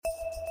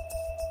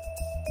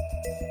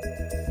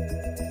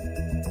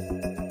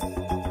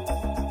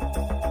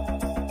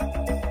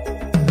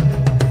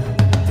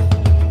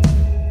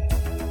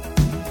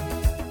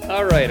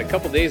All right, a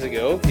couple days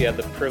ago, you had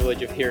the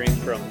privilege of hearing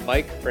from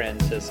Mike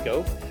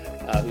Francisco,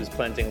 who's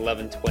planting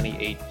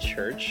 1128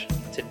 Church.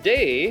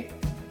 Today,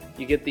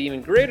 you get the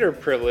even greater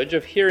privilege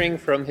of hearing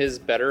from his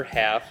better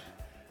half,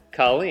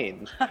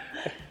 Colleen.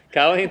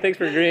 Colleen, thanks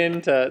for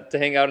agreeing to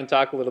hang out and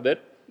talk a little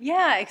bit.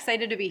 Yeah,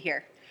 excited to be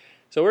here.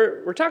 So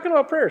we're talking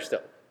about prayer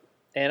still,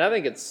 and I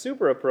think it's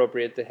super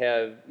appropriate to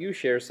have you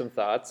share some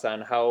thoughts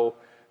on how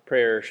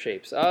prayer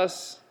shapes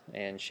us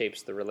and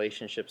shapes the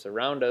relationships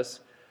around us,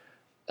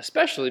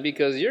 especially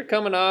because you're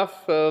coming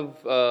off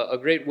of a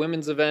great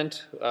women's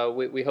event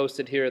we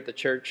hosted here at the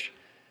church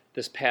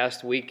this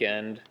past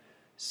weekend.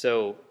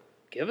 So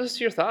give us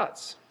your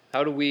thoughts.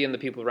 How do we and the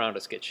people around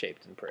us get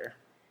shaped in prayer?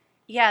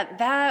 Yeah,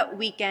 that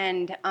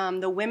weekend,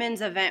 the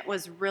women's event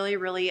was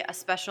really a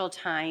special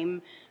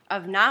time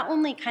of not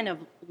only kind of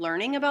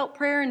learning about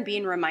prayer and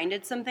being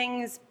reminded some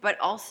things, but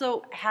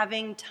also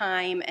having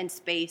time and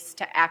space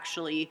to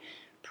actually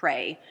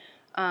pray.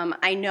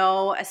 I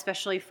know,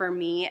 especially for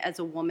me as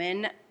a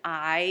woman,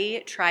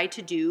 I try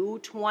to do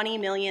 20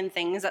 million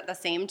things at the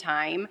same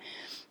time.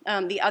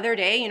 The other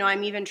day,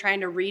 I'm even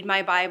trying to read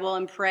my Bible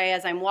and pray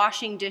as I'm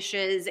washing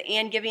dishes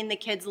and giving the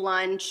kids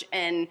lunch.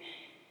 And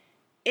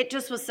it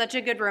just was such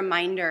a good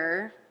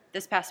reminder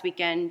this past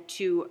weekend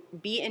to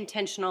be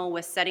intentional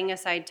with setting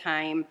aside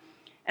time.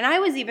 And I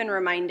was even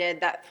reminded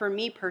that for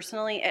me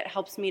personally, it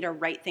helps me to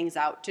write things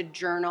out, to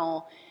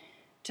journal,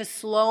 to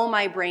slow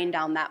my brain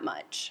down that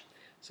much.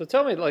 So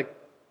tell me,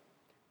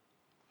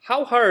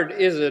 how hard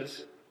is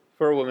it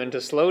for a woman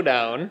to slow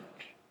down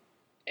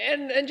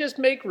and just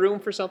make room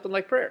for something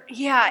like prayer?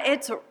 Yeah,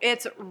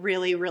 it's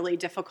really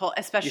difficult,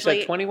 especially...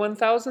 You said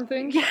 21,000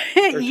 things? Yes.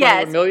 Or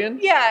 21 million?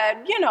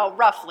 Yeah,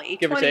 roughly.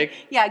 Give or take?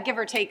 Yeah, give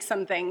or take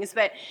some things.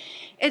 But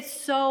it's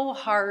so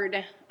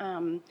hard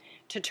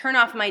to turn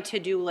off my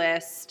to-do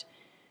list,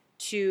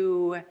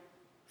 to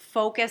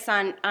focus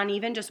on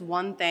even just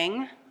one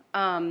thing.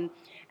 And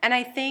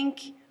I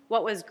think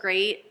what was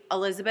great,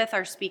 Elizabeth,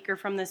 our speaker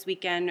from this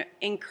weekend,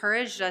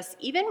 encouraged us,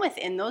 even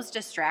within those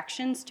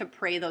distractions, to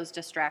pray those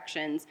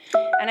distractions.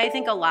 And I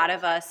think a lot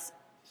of us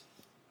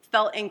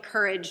felt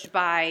encouraged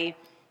by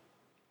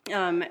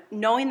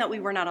knowing that we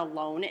were not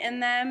alone in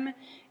them.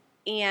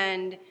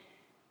 And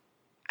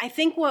I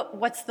think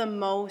what's the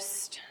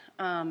most,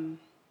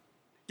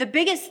 the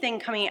biggest thing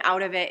coming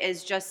out of it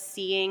is just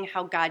seeing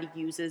how God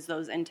uses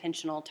those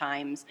intentional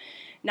times,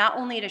 not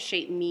only to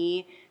shape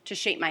me, to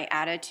shape my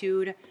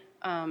attitude,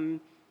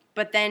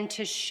 but then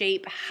to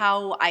shape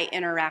how I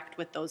interact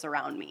with those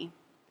around me.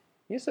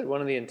 You said one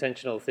of the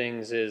intentional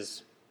things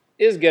is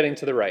getting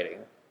to the writing,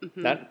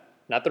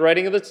 not the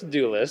writing of the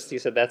to-do list. You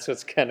said that's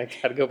what's kind of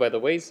got to go by the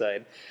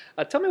wayside.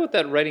 Tell me what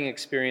that writing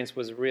experience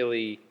was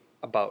really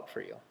about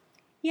for you.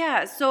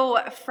 Yeah, so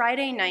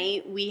Friday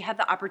night we had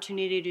the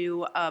opportunity to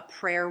do a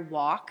prayer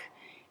walk,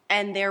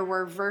 and there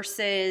were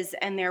verses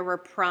and there were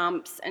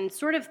prompts and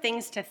sort of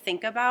things to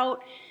think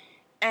about.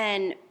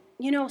 And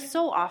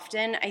so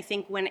often I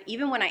think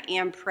even when I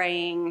am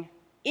praying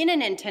in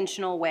an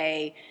intentional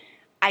way,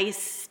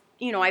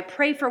 I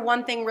pray for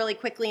one thing really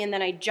quickly and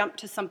then I jump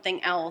to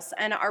something else.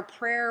 And our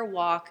prayer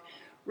walk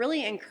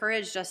really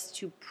encouraged us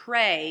to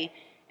pray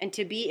and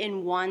to be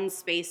in one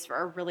space for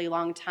a really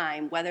long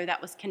time, whether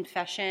that was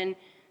confession,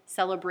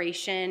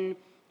 celebration,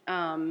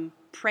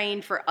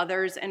 praying for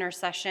others,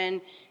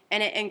 intercession.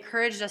 And it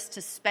encouraged us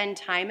to spend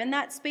time in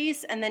that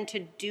space and then to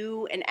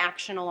do an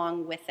action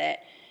along with it.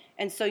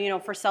 And so,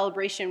 for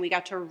celebration, we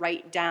got to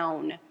write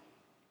down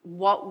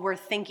what we're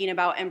thinking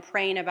about and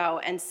praying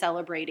about and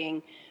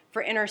celebrating.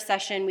 For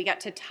intercession, we got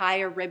to tie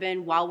a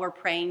ribbon while we're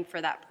praying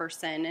for that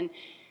person. And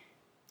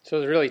so it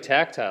was really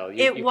tactile.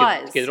 You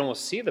could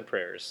almost see the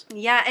prayers.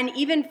 Yeah, and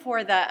even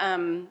for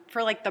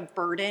the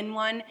burden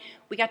one,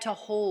 we got to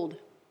hold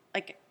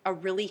a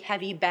really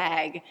heavy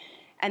bag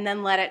and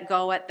then let it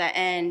go at the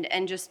end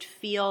and just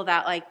feel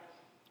that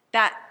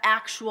that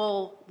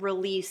actual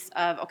release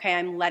of, okay,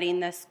 I'm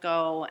letting this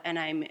go and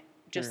I'm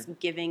just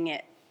giving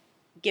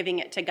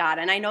it to God.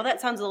 And I know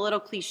that sounds a little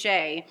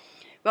cliche,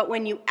 but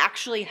when you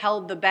actually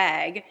held the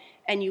bag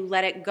and you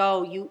let it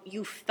go,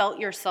 you felt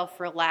yourself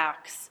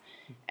relax.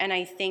 And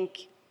I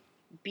think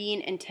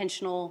being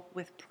intentional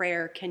with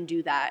prayer can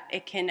do that.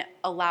 It can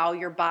allow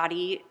your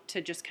body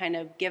to just kind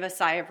of give a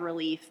sigh of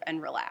relief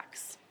and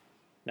relax.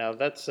 Now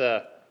that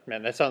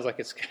sounds like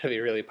it's going to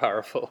be really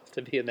powerful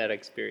to be in that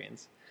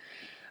experience.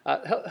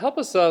 Help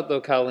us out,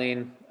 though,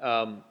 Colleen.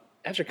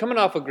 After coming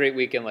off a great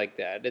weekend like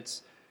that,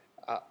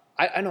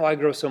 I know I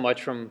grow so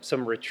much from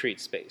some retreat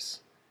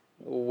space,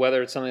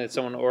 whether it's something that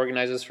someone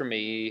organizes for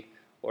me,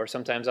 or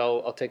sometimes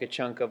I'll take a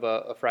chunk of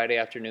a Friday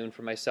afternoon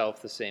for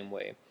myself the same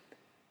way.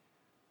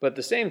 But at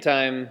the same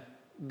time,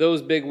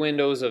 those big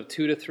windows of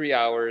 2 to 3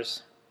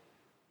 hours,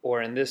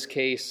 or in this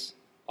case,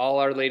 all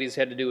our ladies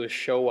had to do was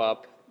show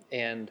up,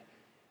 and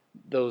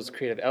those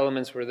creative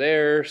elements were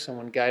there,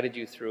 someone guided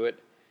you through it.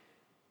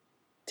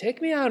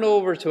 Take me on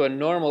over to a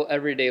normal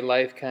everyday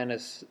life kind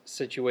of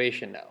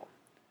situation now.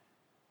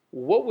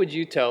 What would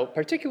you tell,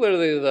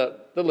 particularly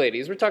the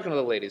ladies, we're talking to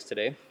the ladies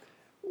today,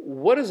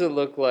 what does it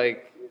look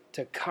like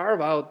to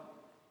carve out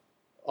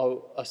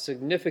a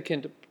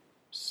significant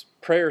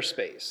prayer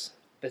space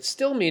that's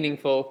still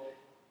meaningful,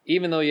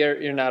 even though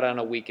you're not on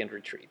a weekend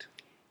retreat?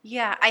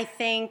 Yeah, I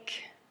think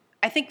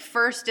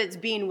first it's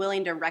being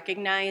willing to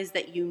recognize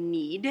that you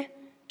need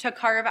to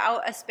carve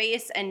out a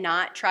space and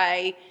not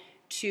try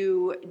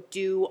to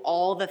do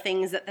all the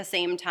things at the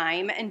same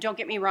time. And don't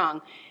get me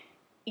wrong,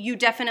 you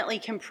definitely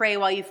can pray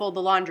while you fold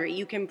the laundry.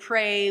 You can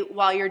pray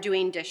while you're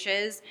doing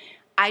dishes.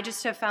 I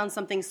just have found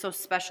something so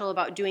special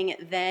about doing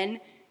it then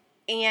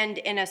and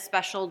in a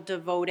special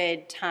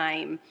devoted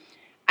time.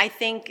 I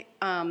think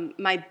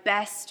my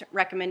best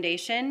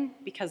recommendation,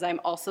 because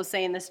I'm also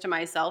saying this to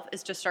myself,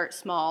 is to start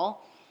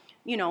small.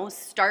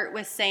 Start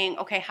with saying,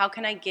 okay, how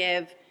can I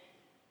give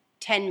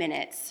 10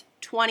 minutes,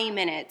 20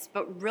 minutes,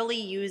 but really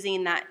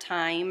using that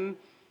time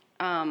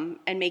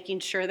and making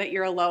sure that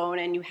you're alone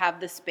and you have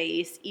the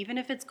space, even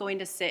if it's going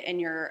to sit in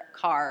your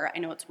car. I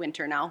know it's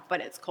winter now,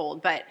 but it's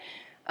cold. But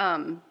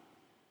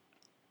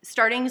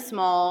starting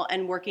small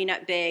and working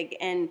up big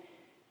and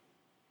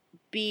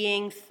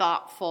being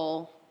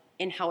thoughtful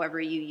in however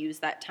you use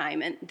that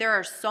time. And there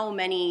are so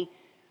many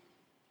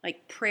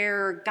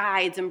prayer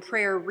guides and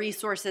prayer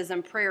resources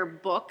and prayer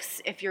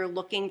books if you're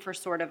looking for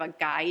sort of a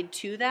guide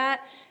to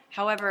that.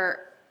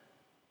 However,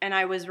 and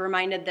I was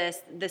reminded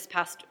this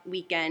past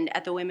weekend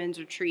at the women's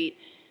retreat,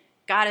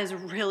 God is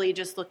really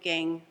just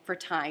looking for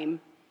time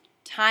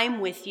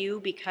with you,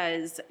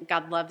 because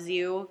God loves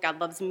you, God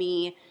loves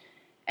me.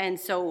 And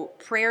so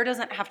prayer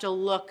doesn't have to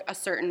look a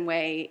certain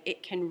way.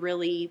 It can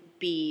really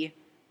be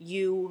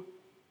you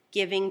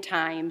giving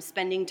time,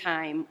 spending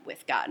time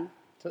with God.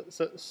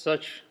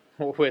 Such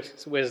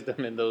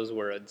wisdom in those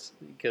words,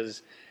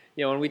 because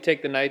when we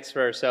take the nights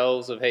for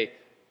ourselves of, hey,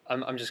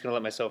 I'm just going to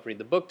let myself read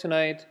the book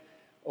tonight,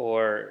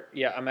 or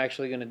I'm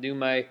actually going to do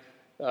my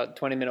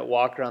 20-minute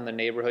walk around the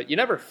neighborhood. You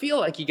never feel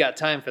like you got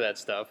time for that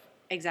stuff.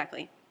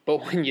 Exactly.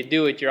 But when you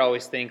do it, you're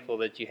always thankful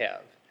that you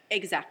have.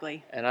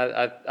 Exactly. And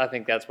I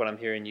think that's what I'm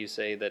hearing you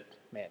say, that,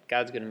 man,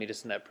 God's going to meet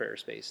us in that prayer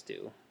space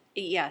too.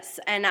 Yes,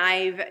 and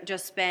I've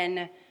just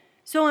been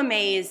so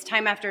amazed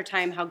time after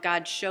time how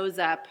God shows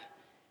up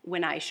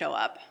when I show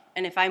up.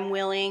 And if I'm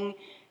willing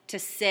to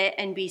sit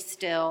and be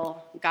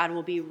still, God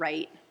will be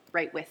right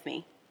with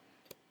me.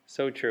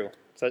 So true.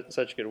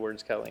 Such good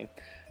words, Colleen.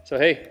 So,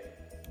 hey,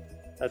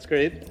 that's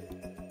great.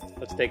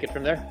 Let's take it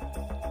from there.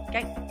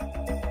 Okay.